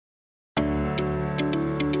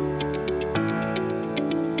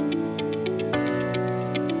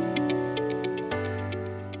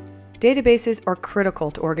Databases are critical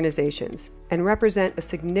to organizations and represent a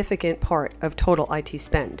significant part of total IT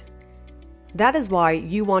spend. That is why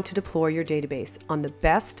you want to deploy your database on the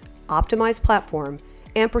best, optimized platform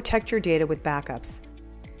and protect your data with backups.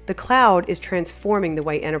 The cloud is transforming the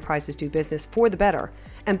way enterprises do business for the better,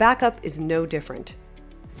 and backup is no different.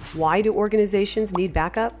 Why do organizations need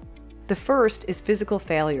backup? The first is physical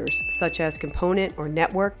failures, such as component or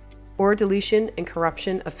network, or deletion and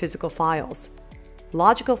corruption of physical files.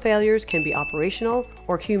 Logical failures can be operational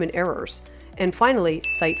or human errors. And finally,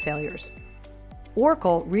 site failures.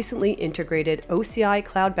 Oracle recently integrated OCI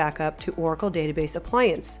Cloud Backup to Oracle Database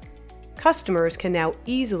Appliance. Customers can now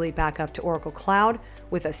easily back up to Oracle Cloud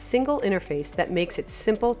with a single interface that makes it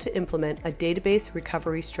simple to implement a database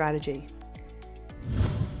recovery strategy.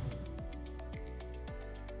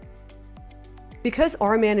 Because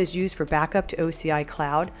RMAN is used for backup to OCI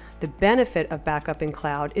Cloud, the benefit of backup in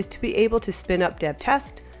cloud is to be able to spin up dev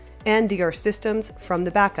test and DR systems from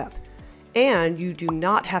the backup. And you do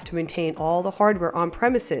not have to maintain all the hardware on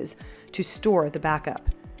premises to store the backup,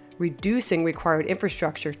 reducing required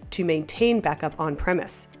infrastructure to maintain backup on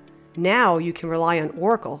premise. Now you can rely on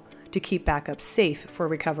Oracle to keep backup safe for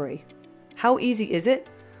recovery. How easy is it?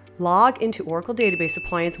 Log into Oracle Database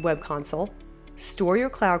Appliance web console, store your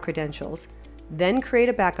cloud credentials, then create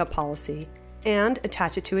a backup policy, and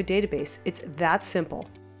attach it to a database. It's that simple.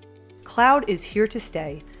 Cloud is here to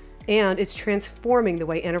stay, and it's transforming the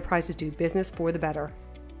way enterprises do business for the better.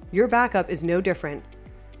 Your backup is no different.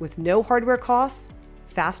 With no hardware costs,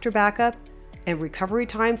 faster backup, and recovery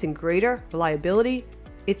times and greater reliability,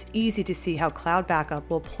 it's easy to see how cloud backup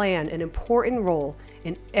will play an important role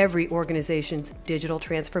in every organization's digital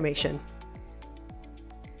transformation.